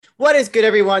What is good,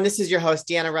 everyone? This is your host,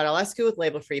 Deanna Radulescu with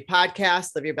Label Free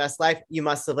Podcast. Live your best life. You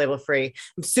must live label free.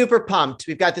 I'm super pumped.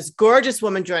 We've got this gorgeous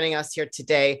woman joining us here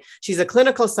today. She's a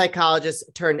clinical psychologist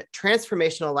turned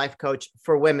transformational life coach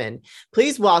for women.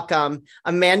 Please welcome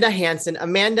Amanda Hanson.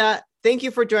 Amanda, thank you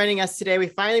for joining us today. We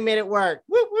finally made it work.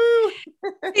 Woo woo.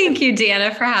 Thank you,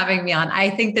 Deanna, for having me on.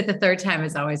 I think that the third time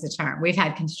is always a charm. We've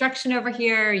had construction over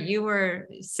here. You were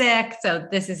sick. So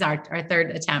this is our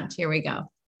third attempt. Here we go.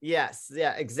 Yes.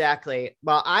 Yeah, exactly.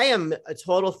 Well, I am a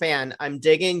total fan. I'm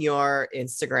digging your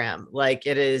Instagram. Like,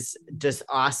 it is just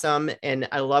awesome. And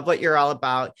I love what you're all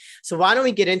about. So why don't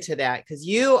we get into that? Because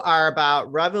you are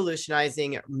about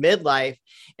revolutionizing midlife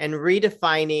and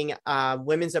redefining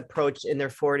women's approach in their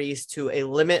 40s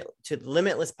to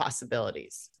limitless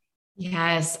possibilities.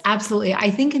 Yes, absolutely. I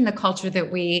think in the culture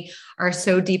that we are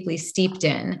so deeply steeped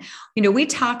in, we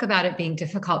talk about it being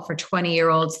difficult for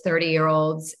 20-year-olds,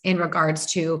 30-year-olds in regards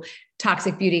to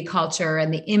toxic beauty culture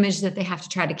and the image that they have to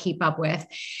try to keep up with.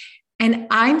 And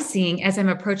I'm seeing, as I'm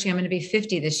approaching, I'm going to be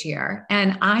 50 this year,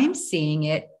 and I'm seeing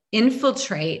it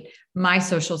infiltrate my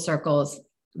social circles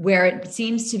where it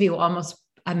seems to be almost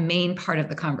a main part of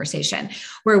the conversation,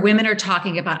 where women are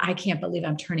talking about, I can't believe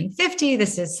I'm turning 50.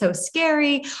 This is so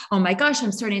scary. Oh my gosh,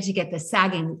 I'm starting to get the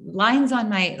sagging lines on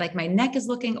my neck is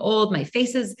looking old. My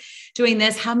face is doing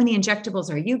this. How many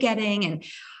injectables are you getting? And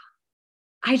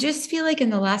I just feel like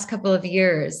in the last couple of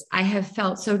years, I have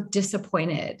felt so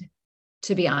disappointed.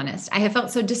 To be honest, I have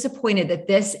felt so disappointed that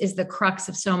this is the crux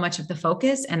of so much of the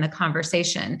focus and the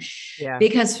conversation. Yeah.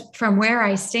 Because from where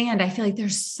I stand, I feel like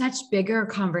there's such bigger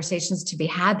conversations to be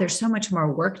had. There's so much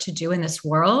more work to do in this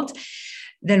world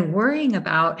than worrying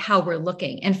about how we're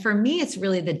looking. And for me, it's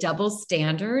really the double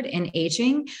standard in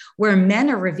aging, where men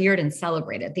are revered and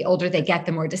celebrated. The older they get,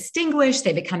 the more distinguished,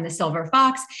 they become the silver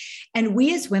fox. And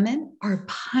we as women are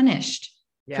punished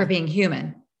for being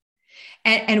human.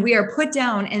 And we are put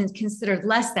down and considered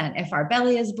less than if our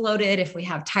belly is bloated, if we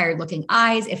have tired looking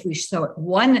eyes, if we show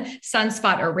one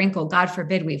sunspot or wrinkle, God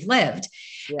forbid we've lived.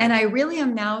 Yeah. And I really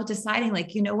am now deciding,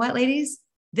 like, you know what, ladies,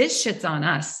 this shit's on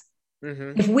us.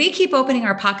 Mm-hmm. If we keep opening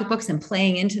our pocketbooks and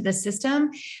playing into the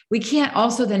system, we can't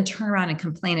also then turn around and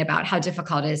complain about how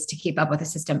difficult it is to keep up with a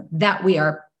system that we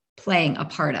are playing a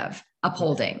part of,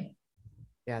 upholding.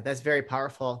 Yeah, that's very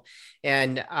powerful.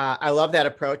 And I love that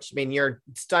approach. I mean, you're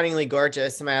stunningly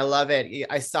gorgeous. I mean, I love it.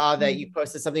 I saw that you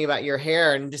posted something about your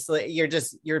hair and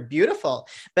you're beautiful.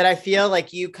 But I feel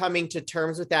like you coming to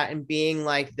terms with that and being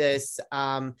like this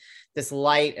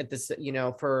light at this,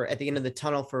 for at the end of the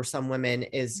tunnel for some women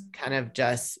is kind of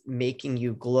just making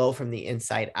you glow from the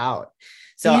inside out.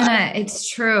 So yeah, it's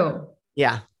true.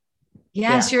 Yeah.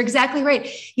 Yes, You're exactly right.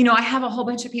 I have a whole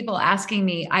bunch of people asking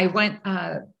me. I went,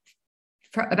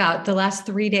 for about the last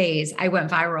 3 days, I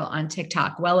went viral on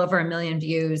TikTok, well over 1 million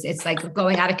views. It's like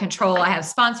going out of control. I have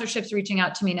sponsorships reaching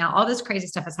out to me now. All this crazy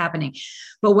stuff is happening.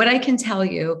 But what I can tell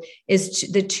you is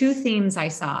the two themes I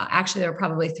saw, actually, there were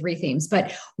probably 3 themes,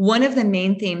 but one of the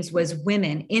main themes was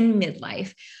women in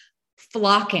midlife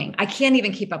flocking. I can't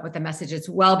even keep up with the message. It's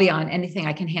well beyond anything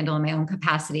I can handle in my own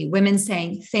capacity. Women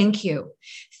saying, thank you.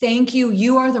 Thank you.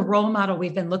 You are the role model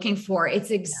we've been looking for.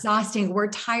 It's exhausting. We're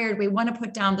tired. We want to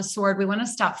put down the sword. We want to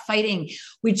stop fighting.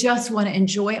 We just want to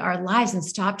enjoy our lives and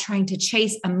stop trying to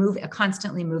chase a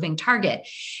constantly moving target.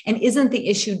 And isn't the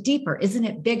issue deeper? Isn't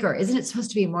it bigger? Isn't it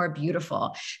supposed to be more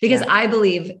beautiful? Because I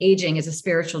believe aging is a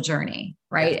spiritual journey,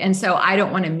 right? And so I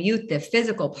don't want to mute the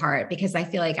physical part because I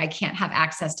feel like I can't have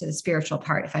access to the spiritual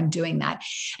part if I'm doing that.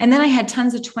 And then I had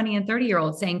tons of 20 and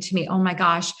 30-year-olds saying to me, oh my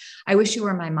gosh, I wish you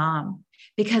were my mom.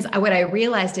 Because what I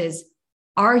realized is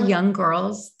our young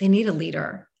girls, they need a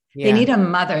leader. Yeah. They need a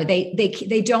mother.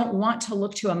 They don't want to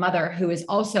look to a mother who is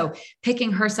also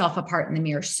picking herself apart in the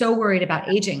mirror, so worried about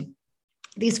aging.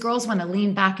 These girls want to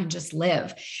lean back and just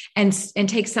live and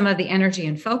take some of the energy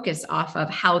and focus off of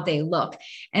how they look.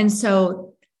 And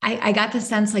so I got the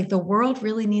sense like the world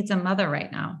really needs a mother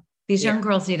right now. These young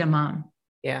girls need a mom.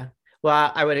 Yeah.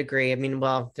 Well, I would agree. I mean,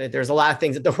 there's a lot of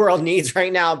things that the world needs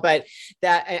right now, but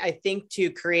that I think to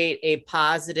create a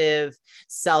positive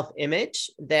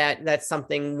self-image, that's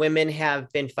something women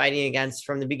have been fighting against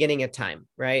from the beginning of time.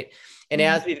 Right. And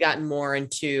as we've gotten more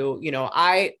into,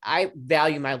 I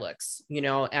value my looks,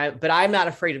 but I'm not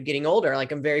afraid of getting older.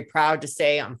 Like, I'm very proud to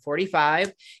say I'm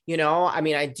 45, I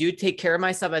mean, I do take care of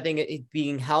myself. I think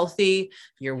being healthy,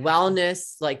 your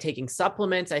wellness, like taking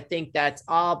supplements, I think that's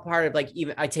all part of, like,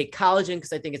 even I take collagen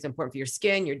because I think it's important for your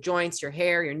skin, your joints, your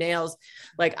hair, your nails.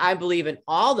 Like, I believe in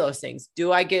all those things.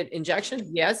 Do I get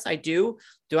injections? Yes, I do.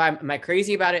 Am I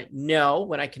crazy about it? No.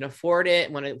 When I can afford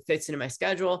it, when it fits into my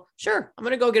schedule, sure. I'm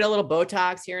going to go get a little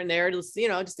Botox here and there, just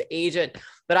to age it.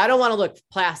 But I don't want to look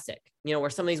plastic, where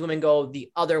some of these women go the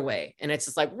other way. And it's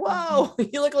just like, whoa,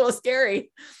 you look a little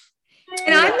scary.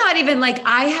 And I'm not even like,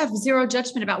 I have zero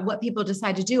judgment about what people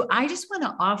decide to do. I just want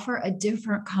to offer a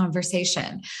different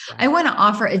conversation. Yeah. I want to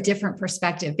offer a different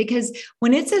perspective, because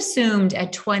when it's assumed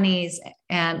at 20s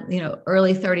and,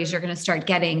 early 30s, you're going to start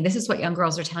getting, this is what young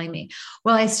girls are telling me.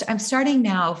 Well, I'm starting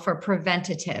now for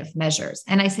preventative measures.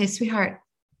 And I say, sweetheart,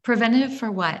 preventative for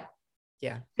what?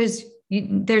 Yeah. Because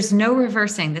there's no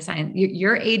reversing this.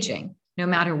 You're aging no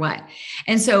matter what.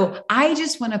 And so I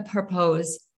just want to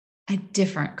propose a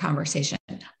different conversation.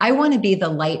 I want to be the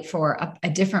light for a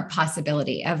different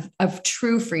possibility of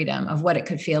true freedom, of what it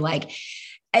could feel like.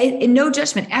 No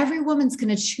judgment. Every woman's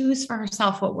going to choose for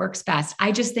herself what works best.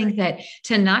 I just think that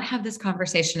to not have this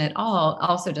conversation at all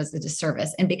also does a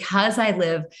disservice. And because I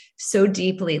live so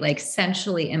deeply, like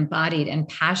sensually embodied and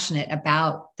passionate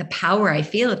about the power I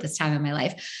feel at this time in my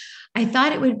life, I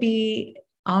thought it would be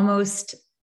almost,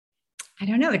 I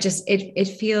don't know, it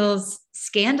feels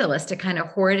scandalous to kind of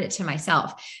hoard it to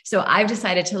myself. So I've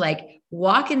decided to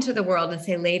walk into the world and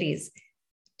say, ladies,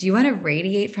 do you want to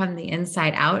radiate from the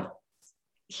inside out?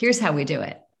 Here's how we do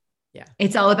it. Yeah.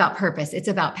 It's all about purpose. It's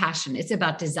about passion. It's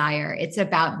about desire. It's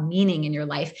about meaning in your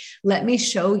life. Let me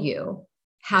show you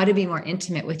how to be more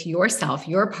intimate with yourself,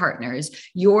 your partners,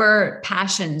 your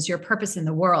passions, your purpose in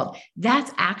the world.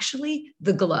 That's actually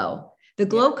the glow. The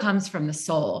glow comes from the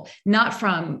soul, not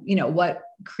from, what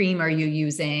cream are you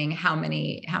using? How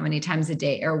many times a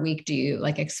day or a week do you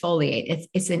exfoliate?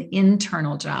 It's an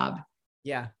internal job.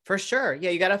 Yeah, for sure.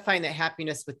 Yeah. You got to find that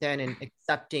happiness within and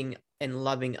accepting and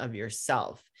loving of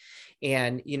yourself.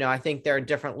 And, I think there are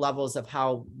different levels of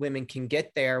how women can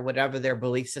get there, whatever their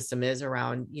belief system is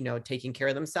around, taking care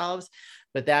of themselves.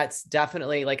 But that's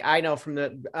definitely, I know from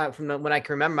when I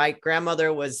can remember, my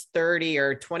grandmother was 30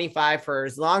 or 25 for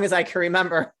as long as I can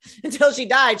remember until she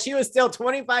died. She was still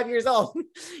 25 years old.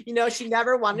 She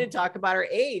never wanted to talk about her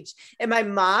age. And my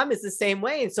mom is the same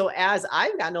way. And so as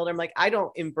I've gotten older, I'm like, I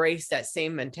don't embrace that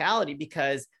same mentality,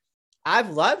 because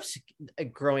I've loved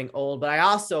growing old, but I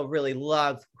also really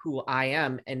love who I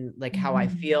am and how I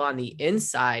feel on the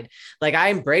inside. I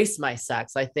embrace my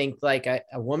sex. I think a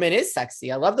woman is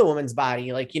sexy. I love the woman's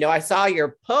body. I saw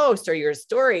your post or your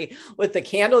story with the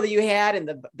candle that you had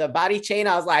and the body chain.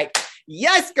 I was like,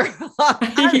 yes, girl,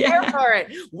 I'm here for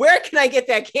it. Where can I get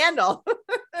that candle?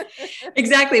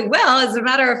 Exactly. Well, as a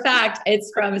matter of fact,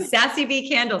 it's from Sassy Bee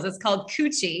Candles. It's called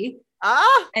Coochie.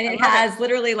 And it has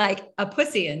literally a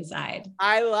pussy inside.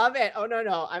 I love it. Oh,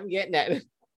 no, I'm getting it.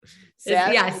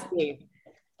 Yes.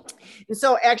 And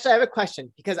so actually I have a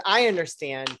question, because I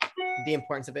understand the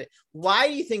importance of it. Why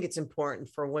do you think it's important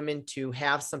for women to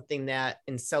have something that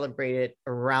and celebrate it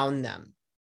around them?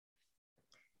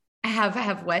 I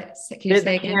have what? Can you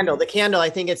say again? Candle. The candle. I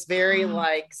think it's very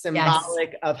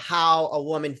symbolic of how a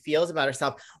woman feels about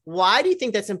herself. Why do you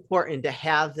think that's important to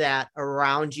have that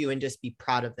around you and just be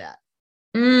proud of that?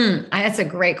 That's a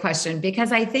great question,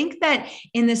 because I think that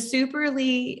in the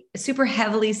super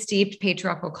heavily steeped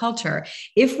patriarchal culture,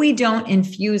 if we don't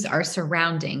infuse our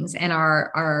surroundings and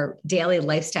our daily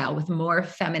lifestyle with more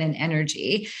feminine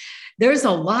energy, there's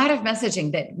a lot of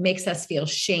messaging that makes us feel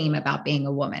shame about being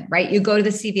a woman, right? You go to the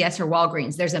CVS or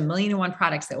Walgreens, there's 1,000,001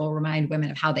 products that will remind women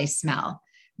of how they smell.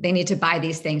 They need to buy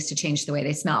these things to change the way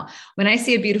they smell. When I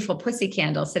see a beautiful pussy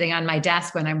candle sitting on my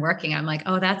desk when I'm working, I'm like,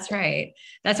 oh, that's right.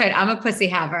 That's right. I'm a pussy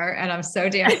haver and I'm so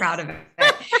damn proud of it.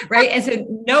 Right. And so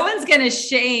no one's going to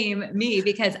shame me,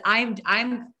 because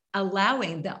I'm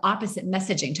allowing the opposite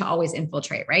messaging to always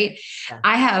infiltrate. Right. Yeah.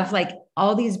 I have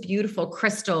all these beautiful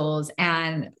crystals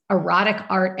and erotic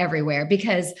art everywhere,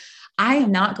 because I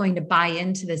am not going to buy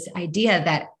into this idea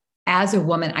that as a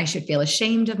woman, I should feel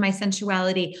ashamed of my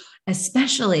sensuality,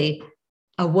 especially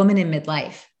a woman in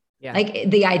midlife. Yeah.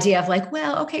 The idea of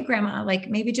well, okay, grandma,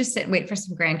 maybe just sit and wait for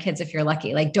some grandkids if you're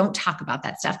lucky. Don't talk about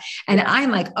that stuff. And yeah.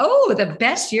 I'm oh, the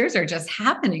best years are just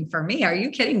happening for me. Are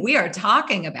you kidding? We are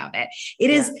talking about it.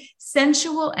 It is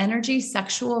sensual energy,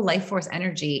 sexual life force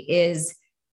energy is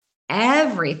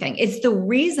everything. It's the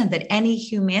reason that any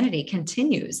humanity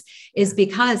continues is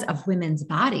because of women's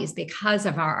bodies, because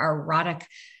of our erotic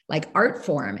art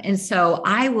form. And so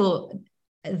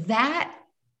that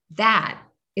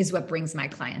is what brings my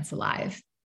clients alive.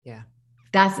 Yeah.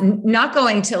 That's not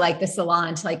going to the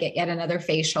salon to get yet another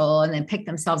facial and then pick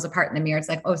themselves apart in the mirror. It's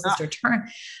oh, sister,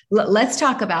 let's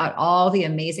talk about all the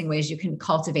amazing ways you can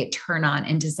cultivate turn on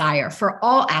and desire for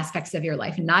all aspects of your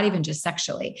life, not even just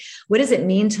sexually. What does it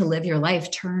mean to live your life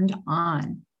turned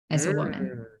on as a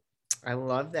woman? I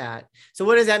love that. So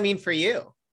what does that mean for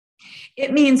you?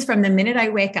 It means from the minute I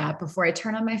wake up, before I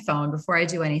turn on my phone, before I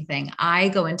do anything, I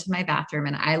go into my bathroom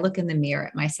and I look in the mirror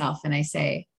at myself and I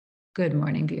say, good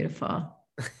morning, beautiful.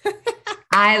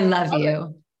 I love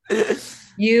you.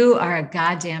 You are a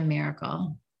goddamn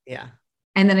miracle. Yeah.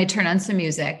 And then I turn on some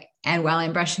music. And while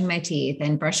I'm brushing my teeth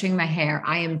and brushing my hair,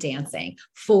 I am dancing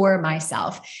for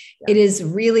myself. Yeah. It is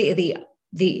really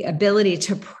the ability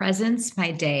to presence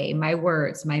my day, my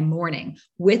words, my morning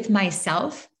with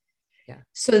myself. Yeah.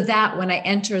 So that when I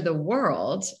enter the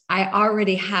world, I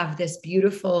already have this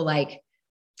beautiful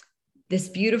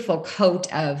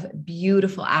coat of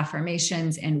beautiful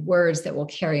affirmations and words that will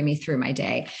carry me through my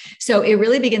day. So it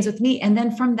really begins with me. And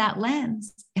then from that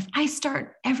lens, if I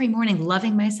start every morning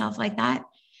loving myself like that,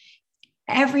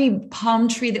 every palm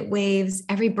tree that waves,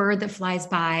 every bird that flies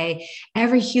by,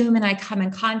 every human I come in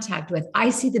contact with,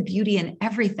 I see the beauty in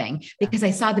everything because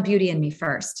I saw the beauty in me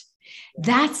first.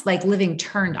 That's like living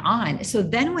turned on. So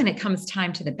then when it comes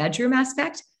time to the bedroom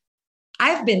aspect,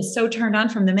 I've been so turned on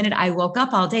from the minute I woke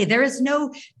up all day. There is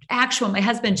no my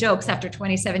husband jokes after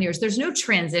 27 years, there's no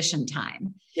transition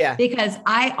time. Yeah. Because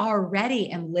I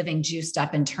already am living juiced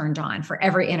up and turned on for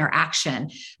every interaction,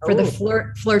 for the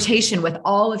flirtation with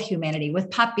all of humanity,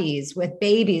 with puppies, with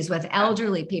babies, with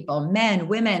elderly people, men,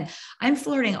 women. I'm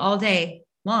flirting all day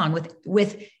long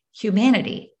with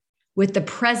humanity, with the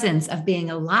presence of being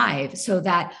alive, so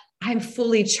that I'm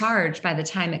fully charged by the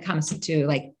time it comes to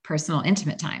like personal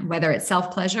intimate time, whether it's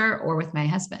self-pleasure or with my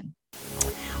husband.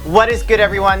 What is good,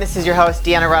 everyone? This is your host,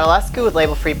 Deanna Radulescu with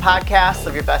Label Free Podcast.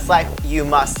 Live your best life. You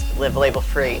must live label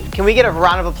free. Can we get a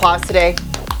round of applause today?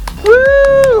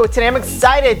 Woo! Today I'm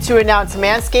excited to announce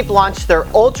Manscaped launched their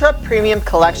Ultra Premium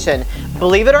Collection.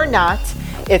 Believe it or not,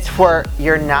 it's for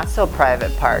your not so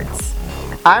private parts.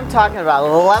 I'm talking about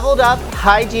a leveled up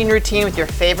hygiene routine with your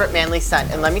favorite manly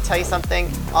scent. And let me tell you something.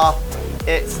 Oh,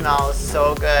 it smells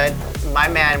so good. My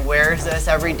man wears this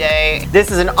every day.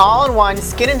 This is an all-in-one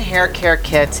skin and hair care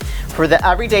kit for the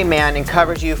everyday man and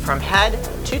covers you from head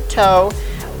to toe.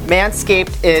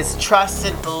 Manscaped is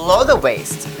trusted below the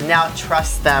waist. Now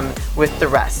trust them with the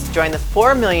rest. Join the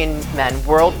 4 million men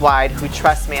worldwide who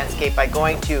trust Manscaped by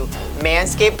going to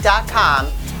manscaped.com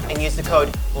and use the code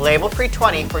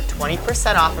LABELFREE20 for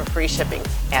 20% off and free shipping,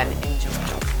 and enjoy.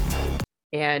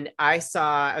 And I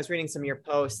was reading some of your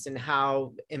posts and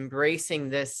how embracing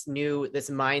this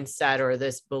mindset or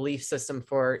this belief system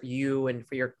for you and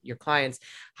for your clients,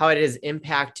 how it has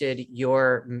impacted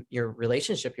your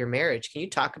relationship, your marriage. Can you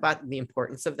talk about the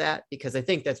importance of that? Because I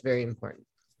think that's very important.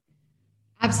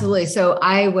 Absolutely. So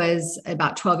I was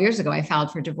about 12 years ago, I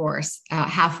filed for divorce,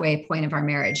 halfway point of our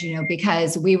marriage,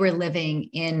 because we were living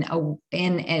in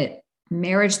a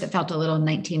marriage that felt a little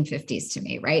 1950s to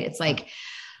me, right? It's like,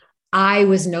 I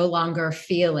was no longer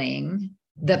feeling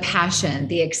the passion,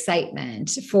 the excitement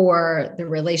for the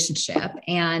relationship.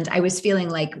 And I was feeling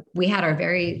like we had our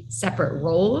very separate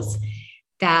roles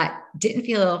that didn't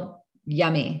feel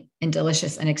yummy and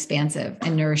delicious and expansive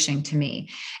and nourishing to me.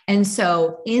 And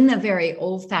so in the very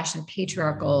old-fashioned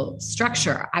patriarchal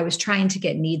structure, I was trying to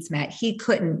get needs met. He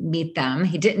couldn't meet them.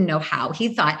 He didn't know how.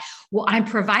 He thought, well, I'm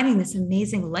providing this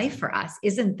amazing life for us.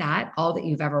 Isn't that all that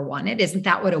you've ever wanted? Isn't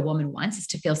that what a woman wants, is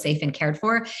to feel safe and cared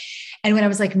for? And when I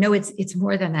was like, no, it's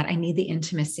more than that. I need the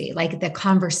intimacy, like the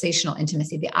conversational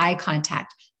intimacy, the eye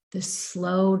contact, the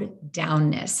slowed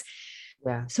downness.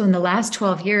 Yeah. So in the last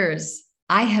 12 years,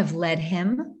 I have led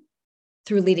him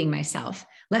through leading myself.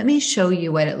 Let me show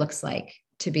you what it looks like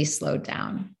to be slowed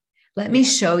down. Let me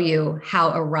show you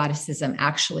how eroticism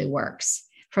actually works,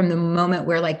 from the moment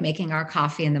we're like making our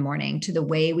coffee in the morning to the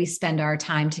way we spend our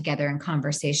time together in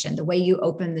conversation, the way you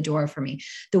open the door for me,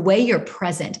 the way you're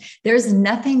present. There's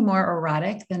nothing more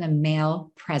erotic than a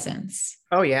male presence.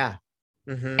 Oh, yeah.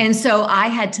 Mm-hmm. And so I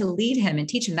had to lead him and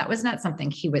teach him. That was not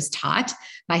something he was taught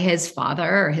by his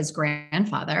father or his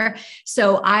grandfather.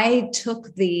 So I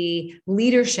took the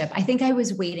leadership. I think I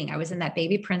was waiting. I was in that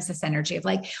baby princess energy of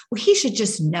like, well, he should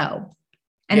just know.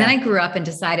 And then I grew up and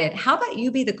decided, how about you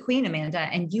be the queen, Amanda,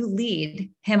 and you lead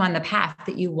him on the path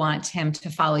that you want him to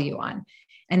follow you on.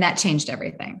 And that changed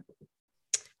everything.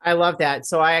 I love that.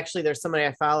 So there's somebody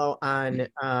I follow on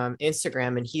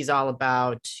Instagram, and he's all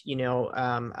about,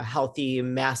 a healthy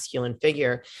masculine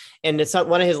figure. And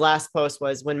one of his last posts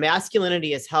was, when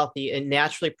masculinity is healthy, it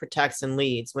naturally protects and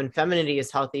leads. When femininity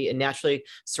is healthy, it naturally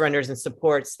surrenders and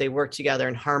supports. They work together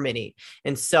in harmony.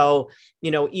 And so,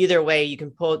 either way, you can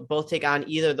both take on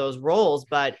either of those roles,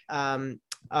 but a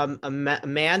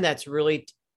man that's really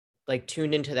like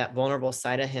tuned into that vulnerable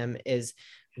side of him is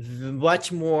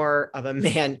much more of a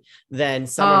man than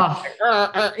someone,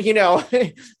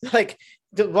 like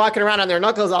walking around on their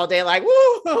knuckles all day, like,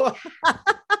 woo.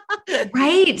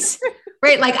 Right.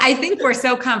 Right. Like, I think we're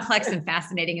so complex and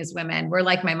fascinating as women. We're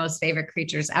like my most favorite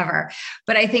creatures ever.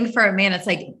 But I think for a man, it's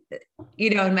like,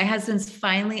 and my husband's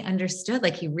finally understood,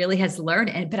 like he really has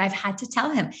learned. But I've had to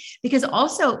tell him because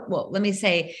also, well, let me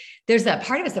say, there's that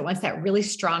part of us that wants that really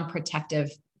strong, protective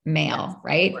male,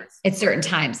 right? At certain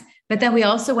times. But then we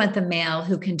also want the male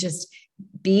who can just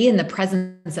be in the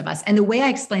presence of us. And the way I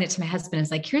explain it to my husband is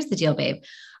like, here's the deal, babe.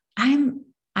 I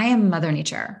am Mother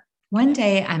Nature. One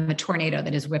day I'm a tornado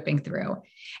that is whipping through.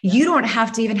 You don't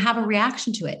have to even have a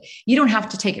reaction to it. You don't have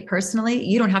to take it personally.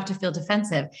 You don't have to feel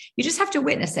defensive. You just have to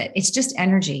witness it. It's just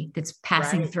energy that's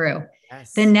passing through.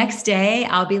 Yes. The next day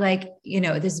I'll be like,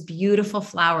 this beautiful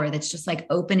flower that's just like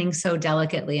opening so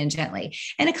delicately and gently.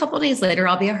 And a couple of days later,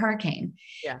 I'll be a hurricane.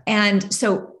 Yeah. And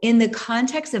so in the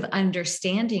context of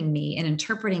understanding me and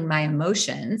interpreting my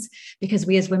emotions, because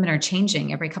we as women are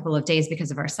changing every couple of days because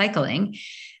of our cycling,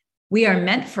 we are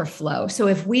meant for flow. So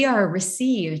if we are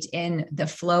received in the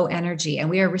flow energy and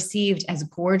we are received as a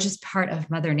gorgeous part of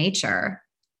Mother Nature,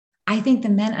 I think the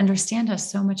men understand us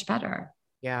so much better.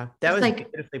 Yeah, that was like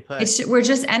beautifully put. We're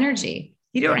just energy.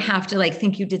 You don't have to like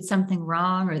think you did something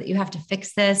wrong or that you have to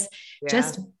fix this. Yeah.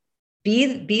 Just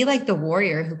be like the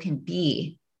warrior who can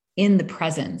be in the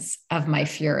presence of my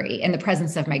fury, in the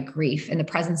presence of my grief, in the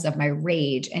presence of my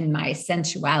rage and my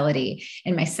sensuality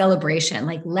and my celebration.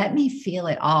 Like, let me feel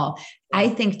it all. I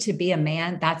think to be a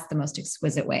man, that's the most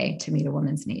exquisite way to meet a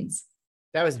woman's needs.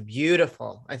 That was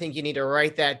beautiful. I think you need to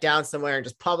write that down somewhere and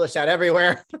just publish that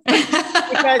everywhere.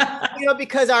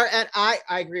 because I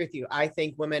agree with you. I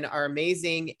think women are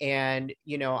amazing. And,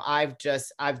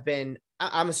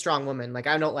 I'm a strong woman. Like,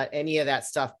 I don't let any of that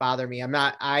stuff bother me.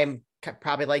 I'm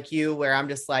probably like you, where I'm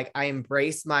just like, I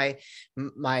embrace my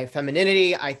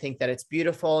femininity. I think that it's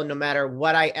beautiful. No matter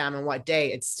what I am and what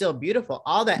day, it's still beautiful.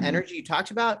 All that energy you talked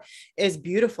about is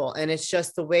beautiful. And it's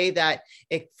just the way that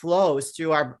it flows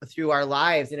through our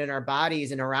lives and in our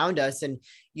bodies and around us. And,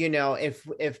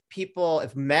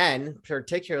 if men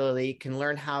particularly can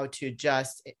learn how to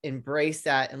just embrace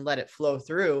that and let it flow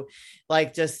through,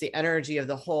 like, just the energy of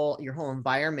your whole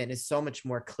environment is so much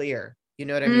more clear. You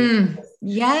know what I mean?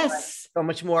 Yes. So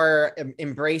much more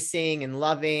embracing and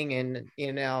loving and,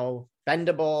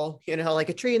 bendable, like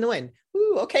a tree in the wind.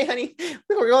 Ooh, okay, honey,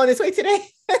 we're going this way today.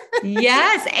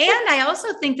 Yes. And I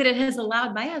also think that it has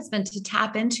allowed my husband to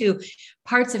tap into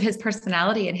parts of his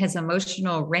personality and his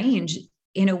emotional range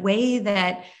in a way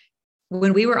that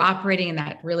when we were operating in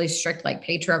that really strict, like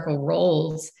patriarchal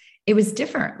roles, it was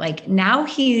different. Like, now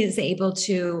he is able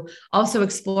to also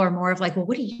explore more of like, well,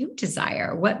 what do you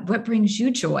desire? What brings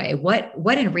you joy?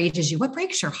 What enrages you? What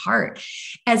breaks your heart?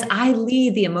 As I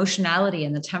lead the emotionality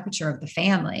and the temperature of the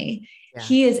family,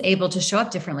 he is able to show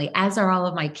up differently, as are all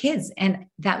of my kids. And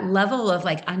that level of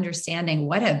like understanding,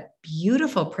 what a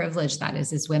beautiful privilege that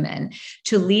is as women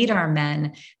to lead our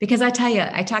men. Because I tell you,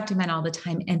 I talk to men all the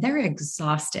time and they're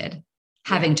exhausted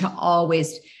having to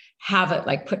always have it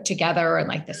like put together and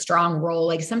like the strong role.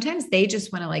 Like, sometimes they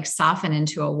just want to like soften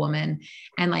into a woman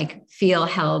and like feel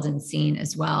held and seen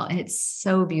as well. And it's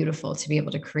so beautiful to be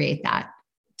able to create that.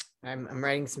 I'm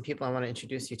writing some people I want to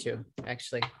introduce you to,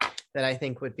 actually, that I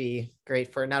think would be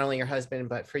great for not only your husband,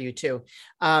 but for you too.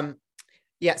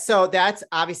 So that's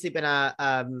obviously been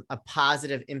a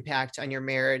positive impact on your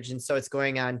marriage. And so it's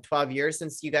going on 12 years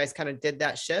since you guys kind of did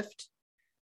that shift.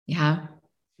 Yeah.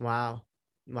 Wow.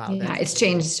 Yeah, it's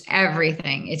changed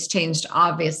everything. It's changed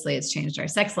our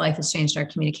sex life. It's changed our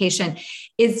communication.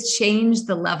 It's changed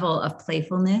the level of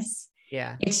playfulness.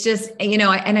 Yeah. It's just,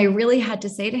 and I really had to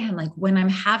say to him, like, when I'm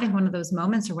having one of those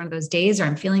moments or one of those days, or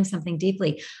I'm feeling something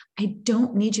deeply, I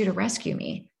don't need you to rescue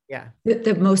me. Yeah.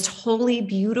 The most holy,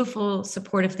 beautiful,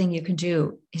 supportive thing you can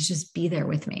do is just be there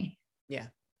with me. Yeah.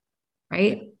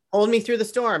 Right. Hold me through the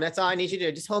storm. That's all I need you to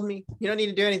do. Just hold me. You don't need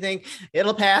to do anything.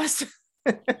 It'll pass.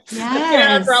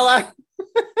 Yes. Umbrella.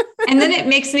 And then it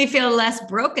makes me feel less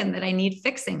broken that I need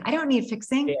fixing. I don't need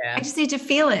fixing. Yeah. I just need to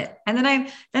feel it. And then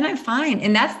I'm fine.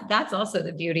 And that's also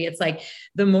the beauty. It's like,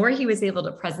 the more he was able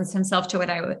to presence himself to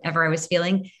whatever I was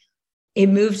feeling, it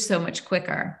moved so much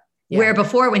quicker. Yeah. Where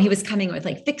before, when he was coming with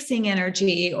like fixing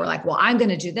energy, or like, well, I'm going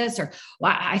to do this, or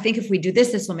well, I think if we do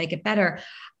this, this will make it better.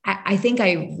 I think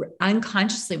I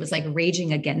unconsciously was like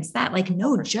raging against that. Like,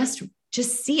 no, just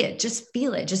see it, just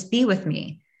feel it, just be with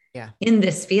me in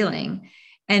this feeling.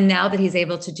 And now that he's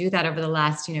able to do that over the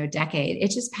last, decade,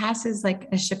 it just passes like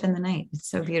a ship in the night. It's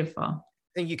so beautiful.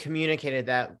 think you communicated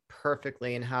that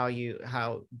perfectly, and how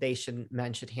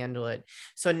men should handle it.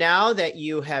 So now that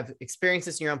you have experienced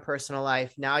this in your own personal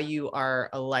life, now you are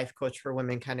a life coach for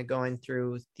women kind of going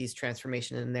through these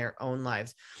transformations in their own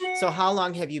lives. So how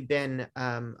long have you been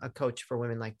a coach for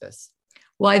women like this?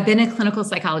 Well, I've been a clinical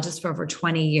psychologist for over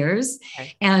 20 years.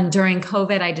 Okay. And during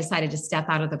COVID, I decided to step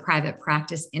out of the private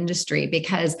practice industry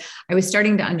because I was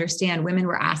starting to understand women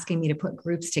were asking me to put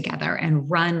groups together and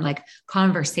run like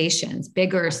conversations,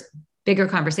 bigger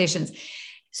conversations.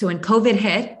 So when COVID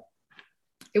hit,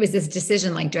 it was this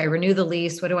decision, like, do I renew the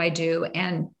lease? What do I do?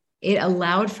 And it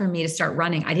allowed for me to start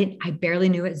running. I barely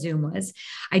knew what Zoom was.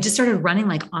 I just started running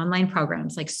like online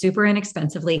programs, like super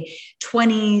inexpensively.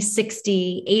 20,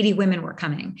 60, 80 women were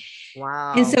coming.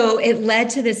 Wow. And so it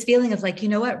led to this feeling of like, you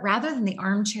know what, rather than the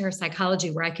armchair psychology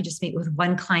where I could just meet with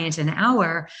one client an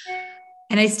hour,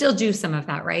 and I still do some of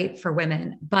that, right, for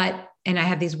women, and I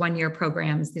have these 1-year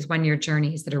programs, these 1-year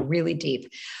journeys that are really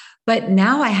deep. But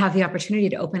now I have the opportunity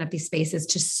to open up these spaces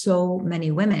to so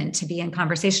many women to be in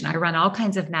conversation. I run all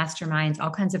kinds of masterminds, all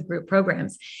kinds of group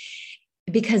programs,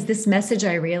 because this message,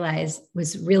 I realized,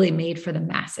 was really made for the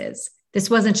masses. This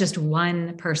wasn't just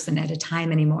one person at a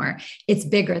time anymore. It's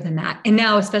bigger than that. And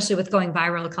now, especially with going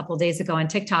viral a couple of days ago on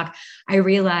TikTok, I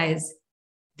realize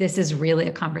this is really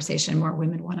a conversation more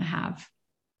women want to have.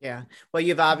 Yeah. Well,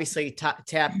 you've obviously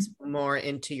tapped more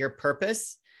into your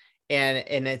purpose.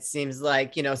 And it seems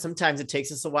like, sometimes it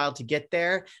takes us a while to get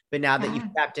there, but now that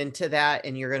you've tapped into that,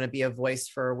 and you're going to be a voice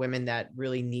for women that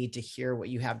really need to hear what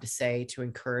you have to say, to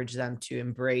encourage them to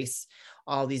embrace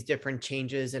all these different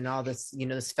changes and all this,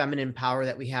 this feminine power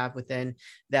that we have within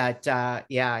that.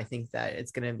 I think that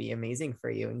it's going to be amazing for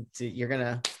you, and you're going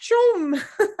to shoom.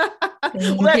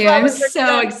 Thank you. I'm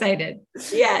so excited.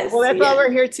 Yes. Well, that's why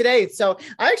we're here today. So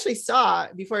I actually saw,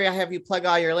 before I have you plug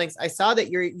all your links, I saw that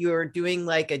you're doing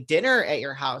like a dinner at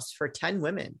your house for 10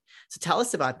 women. So tell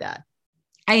us about that.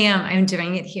 I am. I'm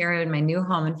doing it here in my new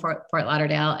home in Fort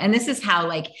Lauderdale. And this is how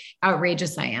like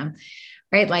outrageous I am,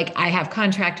 right? Like I have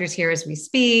contractors here as we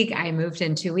speak. I moved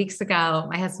in 2 weeks ago.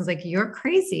 My husband's like, you're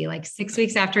crazy. Like 6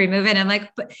 weeks after we move in, I'm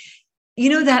like, but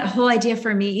that whole idea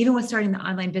for me, even with starting the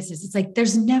online business, it's like,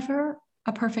 there's never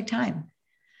a perfect time.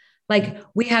 Like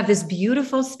we have this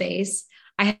beautiful space.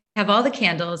 I have all the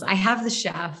candles. I have the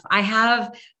chef. I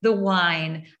have the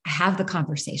wine. I have the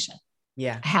conversation.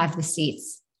 Yeah. I have the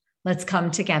seats. Let's come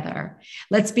together.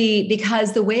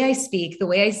 Because the way I speak, the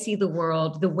way I see the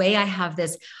world, the way I have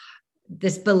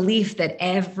this belief that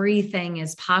everything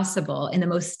is possible in the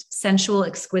most sensual,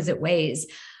 exquisite ways,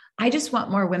 I just want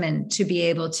more women to be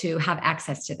able to have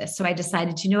access to this. So I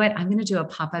decided, you know what, I'm going to do a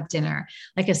pop-up dinner,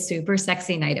 like a super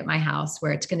sexy night at my house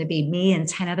where it's going to be me and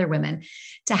 10 other women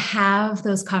to have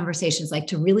those conversations, like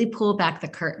to really pull back the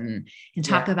curtain and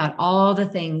talk about all the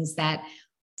things that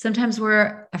sometimes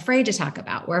we're afraid to talk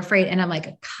about. We're afraid. And I'm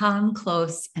like, come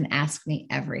close and ask me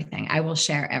everything. I will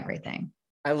share everything.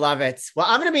 I love it. Well,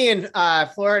 I'm going to be in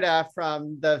Florida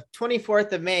from the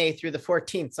 24th of May through the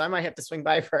 14th. So I might have to swing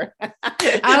by for.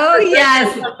 Oh,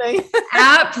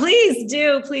 yes. Please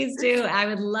do. Please do. I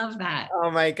would love that.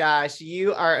 Oh my gosh.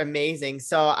 You are amazing.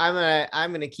 So I'm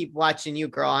going to keep watching you,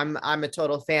 girl. I'm a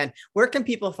total fan. Where can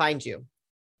people find you?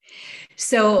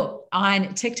 So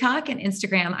on TikTok and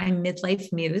Instagram, I'm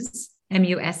Midlife Muse.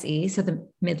 MUSE, so the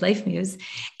Midlife Muse.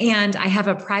 And I have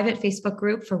a private Facebook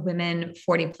group for women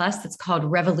 40 plus that's called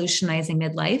Revolutionizing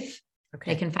Midlife.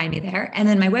 Okay. They can find me there. And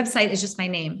then my website is just my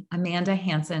name,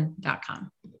 amandahanson.com.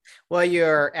 Well,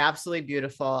 you're absolutely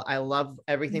beautiful. I love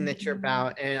everything that you're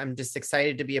about. And I'm just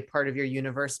excited to be a part of your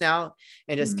universe now,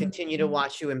 and just continue to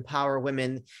watch you empower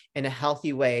women in a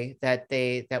healthy way that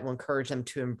will encourage them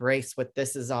to embrace what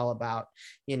this is all about,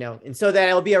 and so that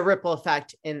it'll be a ripple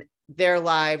effect in their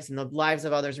lives and the lives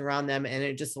of others around them. And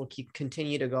it just will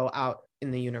continue to go out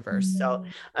in the universe. So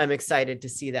I'm excited to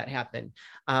see that happen.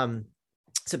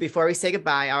 So before we say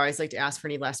goodbye, I always like to ask for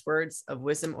any last words of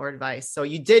wisdom or advice. So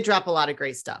you did drop a lot of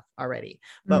great stuff already,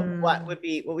 but what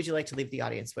would you like to leave the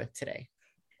audience with today?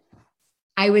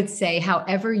 I would say,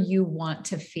 however you want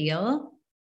to feel,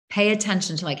 pay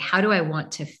attention to like, how do I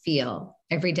want to feel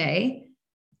every day?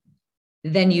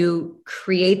 Then you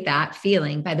create that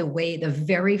feeling by the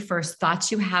very first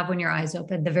thoughts you have when your eyes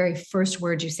open, the very first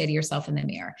words you say to yourself in the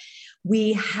mirror.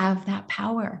 We have that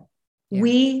power. Yeah.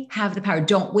 We have the power.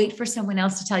 Don't wait for someone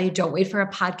else to tell you. Don't wait for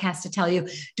a podcast to tell you.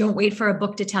 Don't wait for a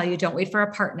book to tell you. Don't wait for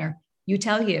a partner. You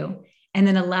tell you, and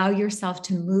then allow yourself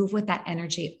to move with that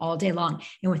energy all day long.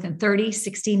 And within 30,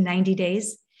 60, 90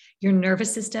 days, your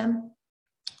nervous system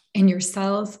and your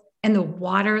cells and the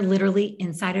water literally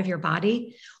inside of your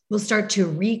body will start to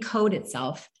recode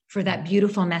itself for that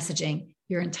beautiful messaging.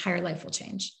 your entire life will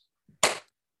change.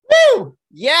 Woo!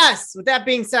 Yes. With that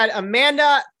being said,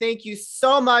 Amanda, thank you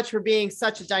so much for being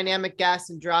such a dynamic guest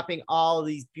and dropping all of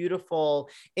these beautiful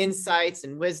insights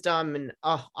and wisdom and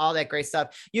all that great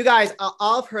stuff. You guys,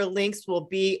 all of her links will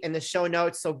be in the show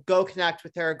notes. So go connect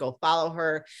with her, go follow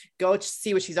her, go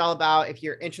see what she's all about. If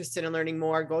you're interested in learning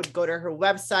more, go to her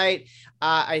website.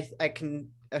 I can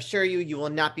assure you, you will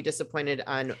not be disappointed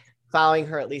on following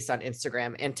her, at least on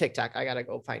Instagram and TikTok. I got to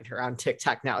go find her on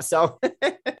TikTok now. So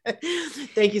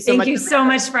thank you so much. Thank you so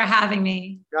much for having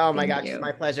me. Oh my gosh, it's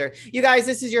my pleasure. You guys,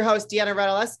 this is your host, Deanna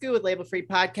Radulescu with Label Free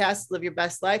Podcast. Live your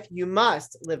best life. You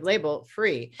must live label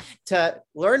free. To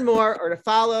learn more or to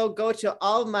follow, go to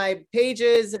all of my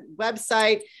pages,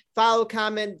 website, follow,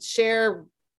 comment, share,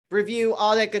 review,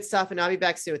 all that good stuff. And I'll be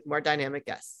back soon with more dynamic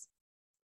guests.